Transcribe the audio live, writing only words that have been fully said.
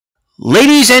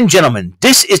Ladies and gentlemen,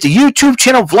 this is the YouTube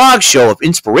channel vlog show of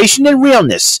inspiration and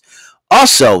realness.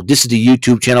 Also, this is the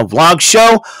YouTube channel vlog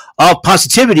show of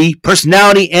positivity,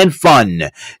 personality, and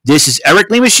fun. This is Eric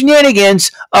Lima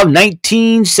Shenanigans of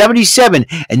 1977,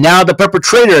 and now the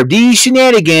perpetrator of these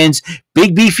shenanigans,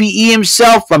 Big Beefy E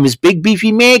himself from his Big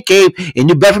Beefy Man Cave in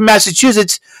New Bedford,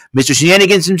 Massachusetts, Mr.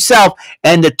 Shenanigans himself,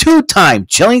 and the two-time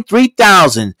Chilling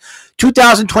 3000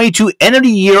 2022 End of the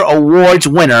Year Awards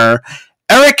winner,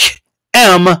 Eric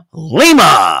M.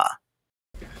 Lima.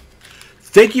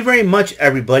 Thank you very much,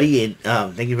 everybody, and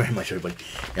thank you very much,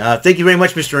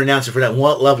 Mr. Announcer, for that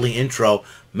lovely intro.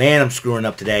 Man, I'm screwing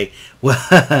up today. Well,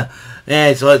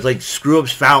 yeah, so it's like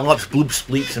screw-ups, foul-ups, bloops,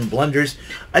 bleeps, and blunders.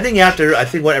 I think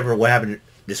what happened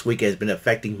this week has been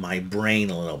affecting my brain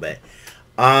a little bit.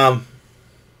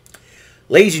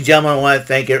 Ladies and gentlemen, I want to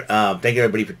thank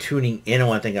everybody for tuning in. I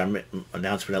want to thank our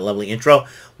announcer for that lovely intro.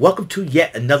 Welcome to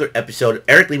yet another episode of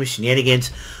Eric Lima Shenanigans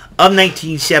of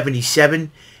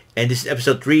 1977. And this is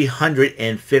episode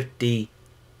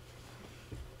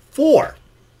 354.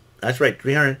 That's right,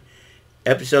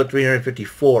 episode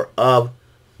 354 of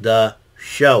the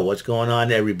show. What's going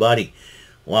on, everybody?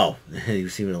 Wow, you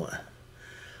seem to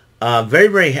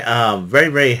very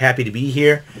happy to be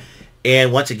here.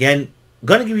 And once again, I'm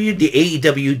going to give you the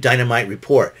AEW Dynamite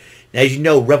report. Now, as you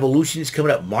know, Revolution is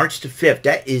coming up March the 5th.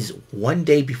 That is one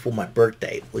day before my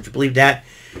birthday. Would you believe that?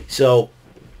 So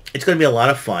it's going to be a lot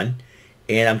of fun.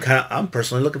 And I'm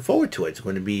personally looking forward to it. It's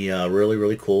going to be a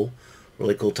really cool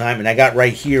time. And I got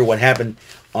right here what happened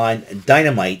on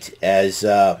Dynamite as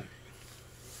it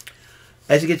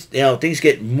gets, things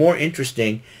get more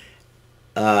interesting.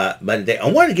 But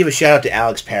I wanted to give a shout out to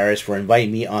Alex Paris for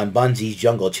inviting me on Bunzy's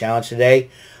Jungle Challenge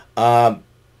today.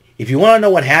 If you want to know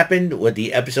what happened with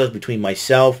the episodes between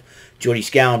myself, Jordy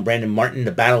Scow, and Brandon Martin,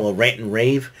 the Battle of Rant and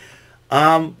Rave,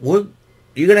 you're going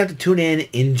to have to tune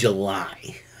in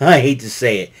July. I hate to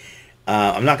say it.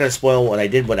 I'm not going to spoil what I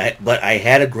did, but I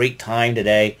had a great time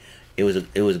today. It was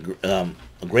a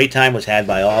great time was had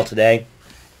by all today,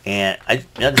 and I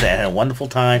had a wonderful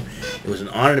time. It was an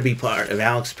honor to be part of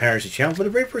Alex Paris' channel for the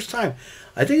very first time.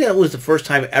 I think that was the first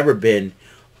time I've ever been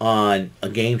on a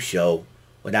game show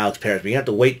with Alex Paris. But you have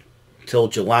to wait till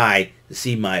July to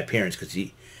see my appearance because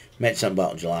he meant something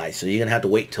about July. So you're gonna have to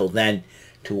wait till then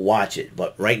to watch it.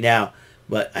 But right now,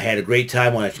 I had a great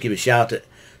time. I want to give a shout out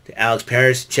to Alex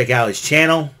Paris. Check out his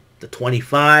channel, the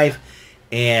 25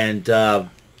 and KAPR,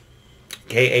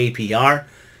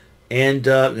 and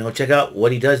check out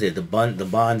what he does there. The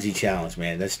Bonzi Challenge,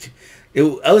 man. Let's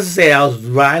just say I was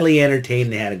highly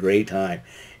entertained and had a great time.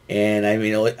 And I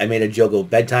made a joke of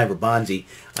bedtime for Bonzi.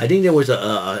 I think there was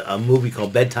a movie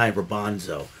called Bedtime for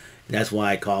Bonzo, and that's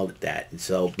why I called it that. And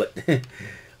so, but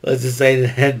let's just say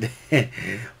that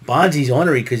Bonzi's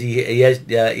ornery because he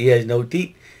has no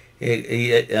teeth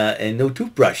and no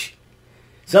toothbrush.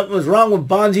 Something was wrong with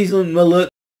Bonzi's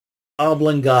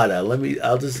oblongata.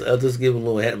 I'll just give a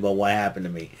little hint about what happened to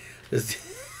me.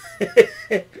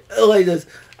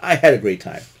 I had a great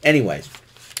time. Anyways.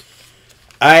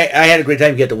 I had a great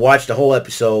time. You get to watch the whole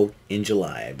episode in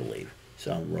July, I believe.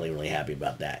 So I'm really happy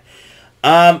about that.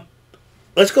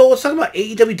 Let's talk about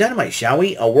AEW Dynamite, shall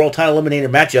we? A World Title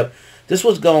Eliminator matchup. This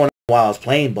was going on while I was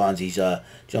playing Bonzi's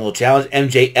Jungle Challenge.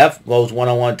 MJF goes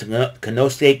one-on-one to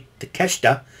Konosuke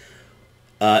Takeshita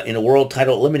in a World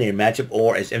Title Eliminator matchup,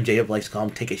 or as MJF likes to call him,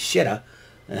 take a shitta.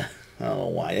 I don't know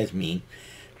why. That's mean.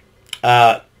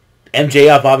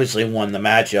 MJF obviously won the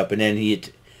matchup, and then he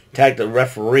attacked the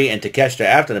referee and Takeshita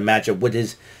after the matchup with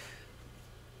his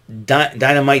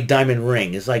Dynamite Diamond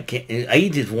ring. It's like he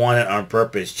just won it on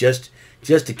purpose, just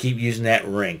to keep using that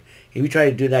ring. If you try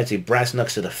to do that, say brass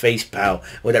knucks to the face, pal,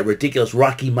 with that ridiculous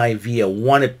Rocky Maivia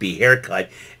wannabe haircut,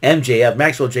 MJF,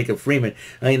 Maxwell Jacob Freeman.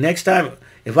 Next time,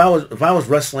 if I was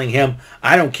wrestling him,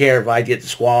 I don't care if I get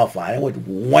disqualified. I would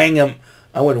wing him.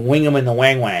 I would wing him in the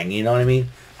wang. You know what I mean?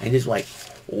 And just like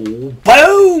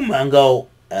boom, and go.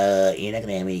 You're not going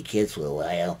to have any kids for a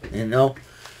while.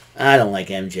 I don't like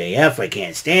MJF. I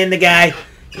can't stand the guy.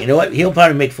 You know what? He'll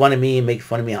probably make fun of me and make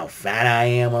fun of me how fat I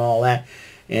am and all that.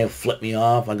 And flip me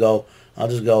off. I'll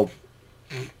just go.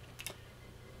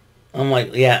 I'm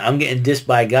like, yeah, I'm getting dissed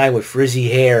by a guy with frizzy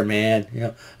hair,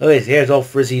 man. His hair's all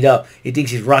frizzied up. He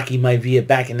thinks he's Rocky Maivia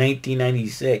back in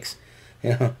 1996.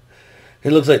 He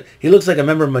looks like a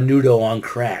member of Menudo on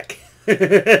crack.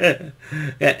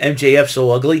 MJF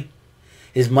so ugly.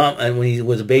 His mom, when he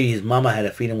was a baby, his mama had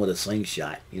to feed him with a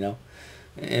slingshot,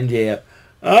 MJF,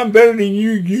 I'm better than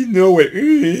you, you know it.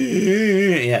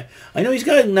 Yeah, I know he's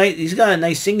got a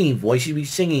nice singing voice. He should be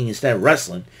singing instead of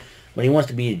wrestling, but he wants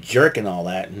to be a jerk and all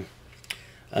that.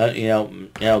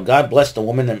 God bless the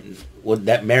woman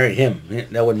that married him.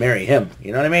 That would marry him.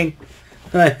 You know what I mean?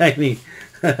 I mean,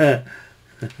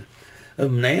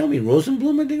 Naomi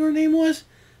Rosenblum, I think her name was.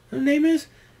 Her name is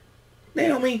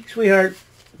Naomi, sweetheart.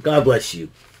 God bless you.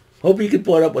 Hope you can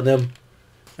put up with him.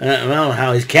 I don't know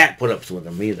how his cat put up with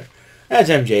him either. That's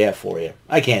MJF for you.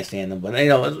 I can't stand him, but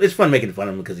it's fun making fun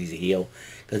of him because he's a heel.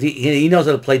 Because he knows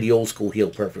how to play the old school heel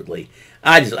perfectly.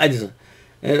 I figure,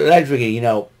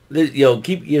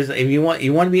 keep if you want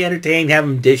to be entertained, have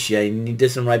him dish you, and you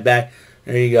dish him right back.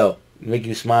 There you go. Make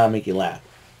you smile, make you laugh,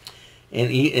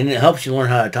 and it helps you learn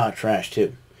how to talk trash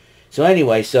too. So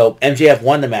anyway, MJF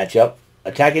won the matchup,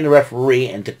 attacking the referee,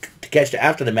 and to catch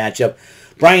after the matchup,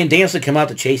 Bryan Danielson come out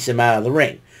to chase him out of the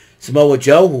ring. Samoa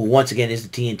Joe, who once again is the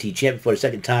TNT champion for the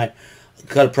second time,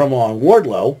 cut a promo on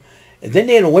Wardlow. And then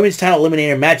they had a women's title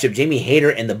eliminator matchup. Jamie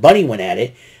Hayter and the Bunny went at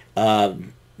it.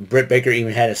 Britt Baker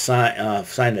even had a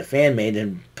sign the fan made,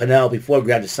 and Penelope Ford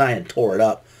grabbed the sign and tore it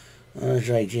up. I was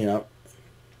like, you're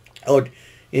going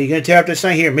to tear up the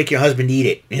sign here, make your husband eat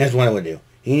it. That's what I would do.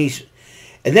 And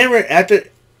then after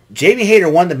Jamie Hayter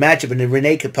won the matchup, and then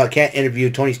Renee Paquette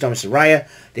interviewed Tony Storm and Saraya,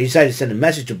 they decided to send a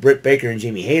message to Britt Baker and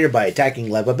Jamie Hayter by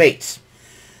attacking Leva Bates.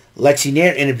 Lexi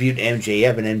Nair interviewed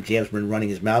MJF, and MJF's been running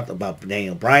his mouth about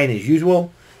Daniel Bryan as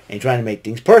usual and trying to make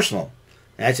things personal.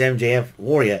 That's MJF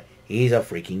Warrior. He's a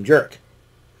freaking jerk.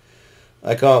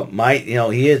 I call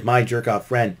he is my jerk off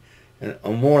friend.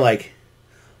 I'm more like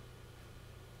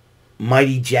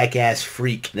mighty jackass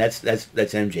freak. That's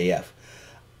MJF.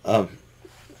 Or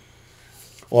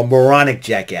moronic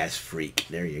jackass freak.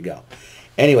 There you go.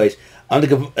 Anyways, on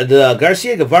the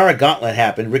Garcia Guevara gauntlet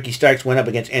happened. Ricky Starks went up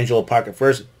against Angelo Parker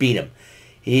first, beat him.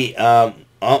 He went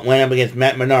up against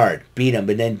Matt Menard, beat him.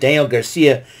 But then Daniel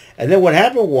Garcia. And then what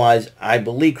happened was, I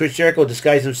believe Chris Jericho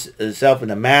disguised himself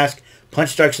in a mask,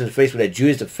 punched Starks in the face with a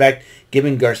Judas effect,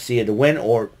 giving Garcia the win.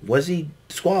 Or was he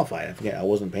disqualified? I forget. I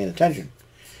wasn't paying attention.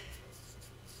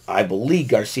 I believe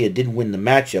Garcia did win the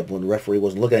matchup when the referee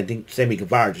wasn't looking. I think Sammy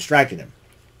Guevara distracted him.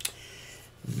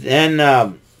 Then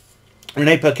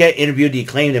Renee Paquette interviewed the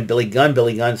Acclaimed and Billy Gunn.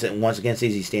 Billy Gunn once again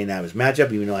says he's staying out of his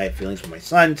matchup, even though I have feelings for my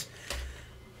sons.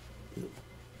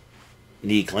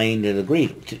 The Acclaimed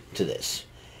agreed to this.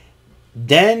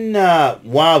 Then,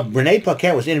 while Renee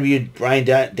Paquette was interviewed, Bryan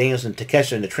Danielson and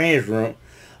Takeshita in the trainer's room,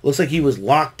 looks like he was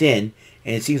locked in,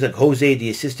 and it seems like Jose, the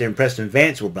assistant, and Preston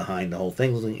Vance were behind the whole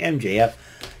thing. Looks like MJF.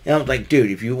 Like, dude,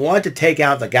 if you want to take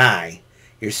out the guy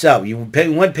yourself, you want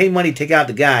to pay money to take out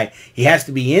the guy, he has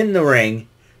to be in the ring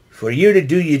for you to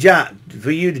do your job,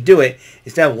 for you to do it,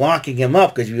 instead of locking him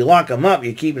up, because if you lock him up,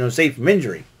 you're keeping him safe from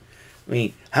injury. I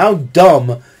mean, how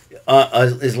dumb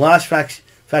is Las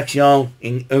Faction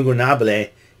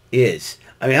Ingobernable is?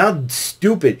 I mean, how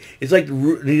stupid. It's like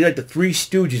the Three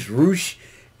Stooges. Roosh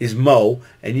is Mo,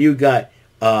 and you got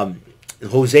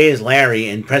Jose is Larry,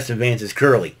 and Preston Vance is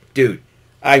Curly. Dude,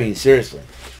 I mean, seriously.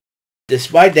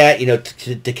 Despite that,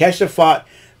 Takeshita fought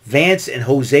Vance and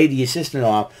Jose, the assistant,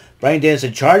 off. Bryan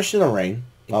Danielson charged to the ring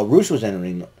while Roos was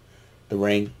entering the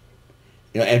ring.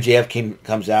 MJF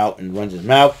comes out and runs his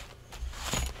mouth.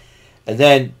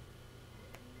 And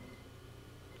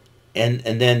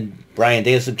then Bryan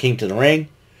Danielson came to the ring.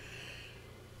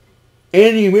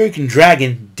 And the American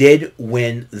Dragon did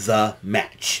win the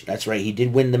match. That's right, he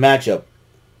did win the matchup.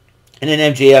 And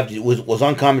then MJF was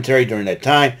on commentary during that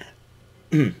time.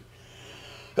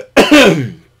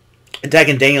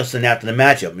 Attacking Danielson after the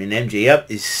matchup. I mean, MJF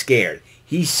is scared.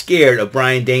 He's scared of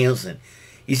Bryan Danielson.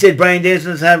 He said Bryan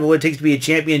Danielson doesn't have what it takes to be a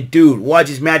champion. Dude, watch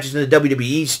his matches in the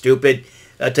WWE, stupid.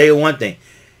 I'll tell you one thing.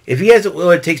 If he has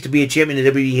what it takes to be a champion in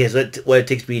the WWE, he has what it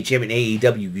takes to be a champion in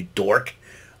AEW, you dork.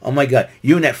 Oh my God.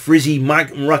 You and that frizzy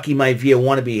Rocky Maivia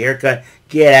wannabe haircut,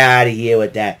 get out of here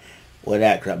with that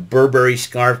crap. Burberry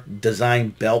scarf design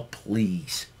belt,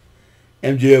 please.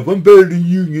 MJF, I'm better than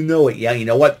you, you know it. Yeah, you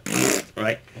know what?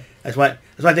 Right? That's why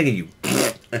I'm thinking you.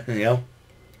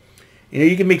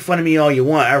 You can make fun of me all you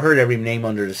want. I've heard every name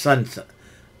under the sun, son.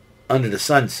 You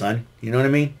know what I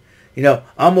mean?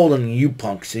 I'm older than you,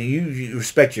 punk, so you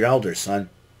respect your elders, son.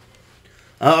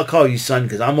 I'll call you son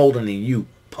because I'm older than you,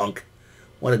 punk.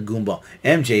 What a goomball.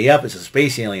 MJF is a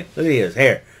space alien. Look at his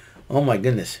hair. Oh my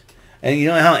goodness. And you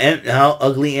know how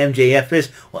ugly MJF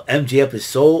is? Well, MJF is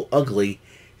so ugly.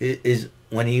 Is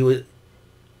when he was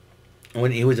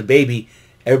a baby,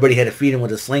 everybody had to feed him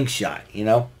with a slingshot.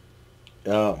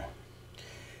 Oh.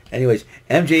 Anyways,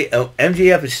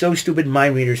 MJF is so stupid.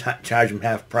 Mind readers charge him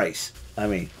half price. I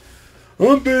mean,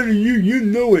 I'm better than you. You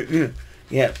know it.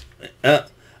 Yeah.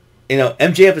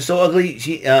 MJF is so ugly.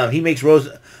 He makes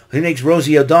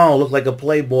Rosie O'Donnell look like a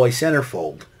Playboy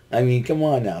centerfold. I mean, come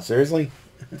on now, seriously.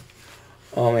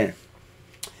 Oh, man.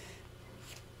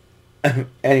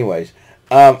 Anyways,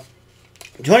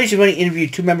 Tony Schiavone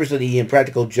interviewed two members of the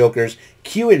Impractical Jokers,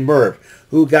 Q and Merv,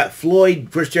 who got Floyd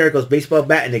Chris Jericho's baseball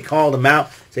bat, and they called him out,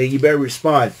 saying, "You better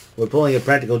respond. We're pulling a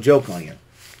practical joke on you."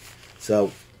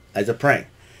 So, as a prank.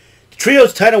 The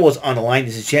Trio's title was on the line.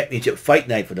 This is championship fight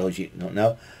night, for those you don't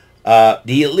know.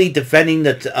 The Elite defending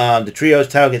the Trio's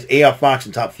title against AR Fox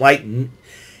and Top Flight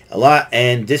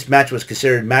and this match was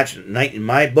considered match night in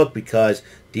my book because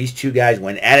these two guys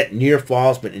went at it near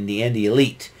falls, but in the end, the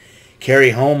Elite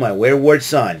carry home my wayward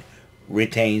son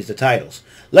retains the titles.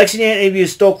 Lexington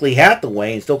interviews Stokely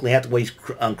Hathaway, and Stokely Hathaway's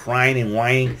crying and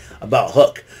whining about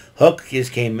Hook. Hook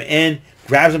just came in,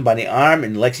 grabs him by the arm,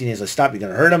 and Lexington's like, "Stop, you're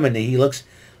going to hurt him." And then he looks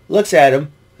at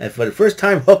him, and for the first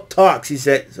time Hook talks,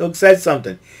 Hook said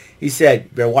something. He said, "You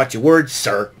better watch your words,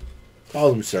 sir."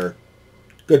 Called him sir.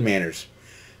 Good manners.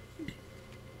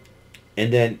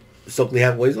 And then Stokely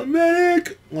Hathaway's like,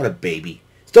 "Medic!" What a baby.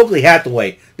 Stokely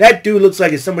Hathaway. That dude looks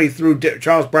like if somebody threw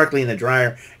Charles Barkley in the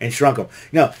dryer and shrunk him.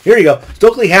 No, here you go.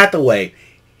 Stokely Hathaway.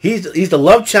 He's the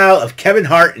love child of Kevin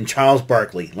Hart and Charles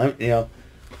Barkley. You know,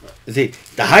 see,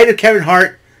 the height of Kevin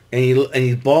Hart, and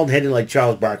he's bald-headed like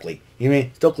Charles Barkley. You know what I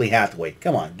mean? Stokely Hathaway.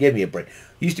 Come on, give me a break.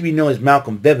 Used to be known as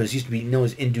Malcolm Bivens. Used to be known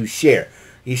as Indus Sher.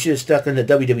 You should have stuck in the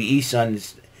WWE, son,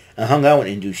 and hung out with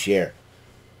Indus Sher.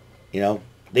 You know,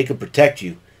 they could protect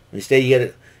you. Instead,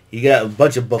 you got a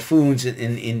bunch of buffoons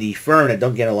in the firm that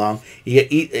don't get along. You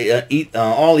get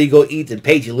All Ego Ethan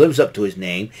Page. He lives up to his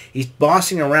name. He's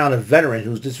bossing around a veteran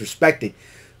who's disrespecting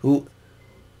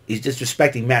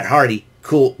Matt Hardy.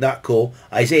 Cool, not cool.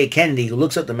 Isaiah Kennedy, who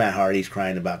looks up to Matt Hardy, is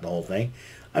crying about the whole thing.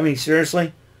 I mean,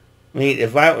 seriously. I mean,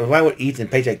 if I were Ethan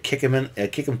Page, I'd kick him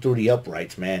through the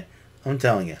uprights, man. I'm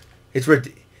telling you,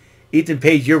 Ethan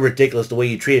Page, you're ridiculous the way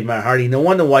you treated Matt Hardy. No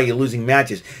wonder why you're losing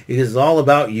matches, because it's all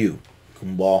about you,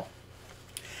 Kumball.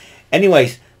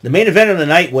 Anyways, the main event of the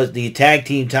night was the tag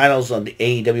team titles on the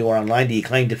AEW were online. The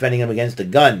Acclaim defending them against the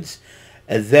Guns,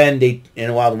 and then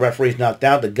while the referees knocked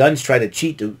out, the Guns tried to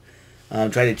cheat to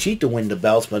win the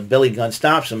belts, but Billy Gunn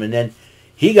stops him, and then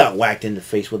he got whacked in the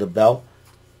face with a belt,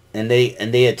 and they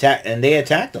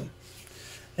attacked him,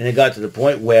 and it got to the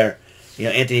point where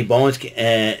Anthony Bowens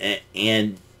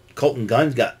and Colton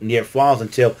Guns got near falls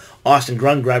until Austin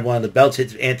Gunn grabbed one of the belts,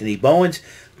 hit Anthony Bowens,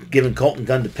 giving Colton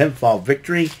Gunn the pinfall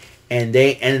victory, and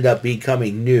they ended up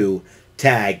becoming new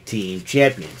tag team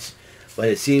champions. But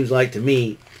it seems like, to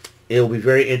me, it'll be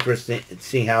very interesting to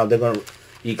see how the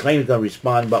Acclaim is going to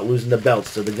respond about losing the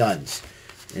belts to the Guns.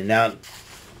 And now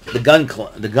the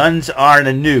Guns are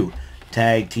the new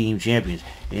tag team champions.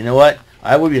 You know what?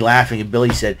 I would be laughing if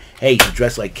Billy said, "Hey, you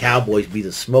dress like cowboys, be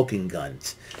the Smoking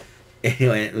Guns."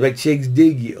 Anyway, like chicks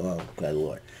dig you. Oh, good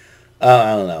Lord.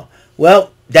 I don't know.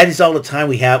 Well, that is all the time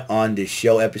we have on this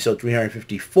show, episode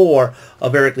 354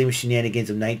 of Eric Lima Shenanigans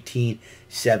of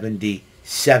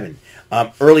 1977.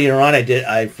 Earlier on, I did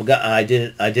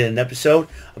an episode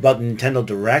about the Nintendo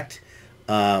Direct.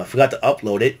 I forgot to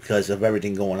upload it because of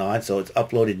everything going on, so it's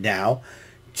uploaded now.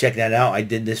 Check that out. I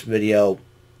did this video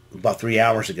about 3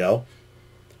 hours ago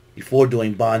before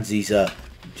doing Bonzi's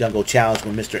Jungle Challenge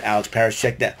with Mr. Alex Parrish.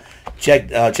 Check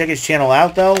his channel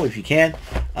out, though, if you can.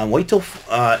 Wait till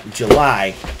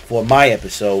July for my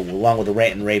episode, along with the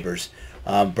Rant and Ravers,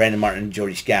 Brandon Martin and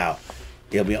Jordy Scow.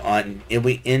 It'll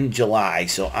be in July,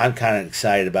 so I'm kind of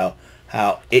excited about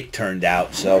how it turned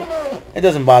out. So it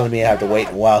doesn't bother me. I have to wait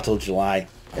a while till July.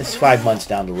 It's 5 months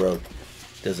down the road.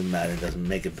 Doesn't matter. It doesn't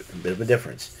make a bit of a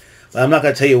difference. But I'm not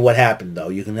going to tell you what happened, though.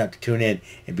 You're going to have to tune in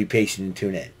and be patient and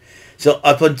tune in. So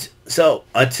I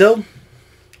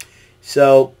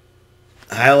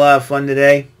had a lot of fun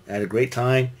today. I had a great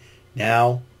time.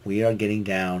 Now we are getting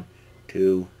down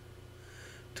to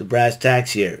brass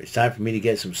tacks here. It's time for me to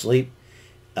get some sleep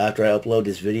after I upload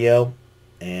this video,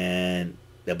 and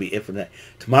that'll be it for that.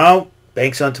 Tomorrow,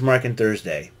 Banks on Tomorrow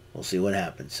Thursday. We'll see what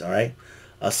happens. All right.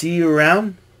 I'll see you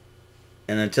around,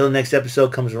 and until the next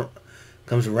episode comes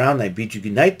around, I bid you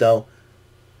good night. Though,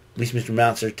 please, Mr.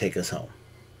 Mouncer, take us home.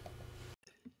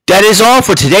 That is all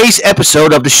for today's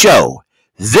episode of the show.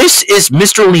 This is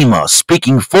Mr. Lima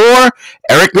speaking for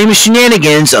Eric Lima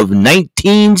Shenanigans of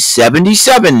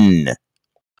 1977.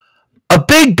 A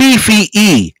Big Beefy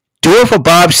E, do it for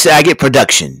Bob Saget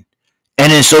production,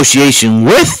 and in association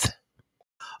with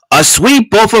A Sweet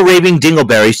Bowl for Raving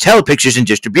Dingleberries Telepictures and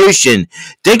Distribution.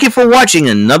 Thank you for watching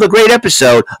another great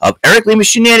episode of Eric Lima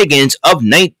Shenanigans of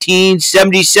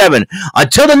 1977.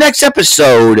 Until the next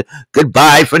episode,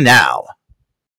 goodbye for now.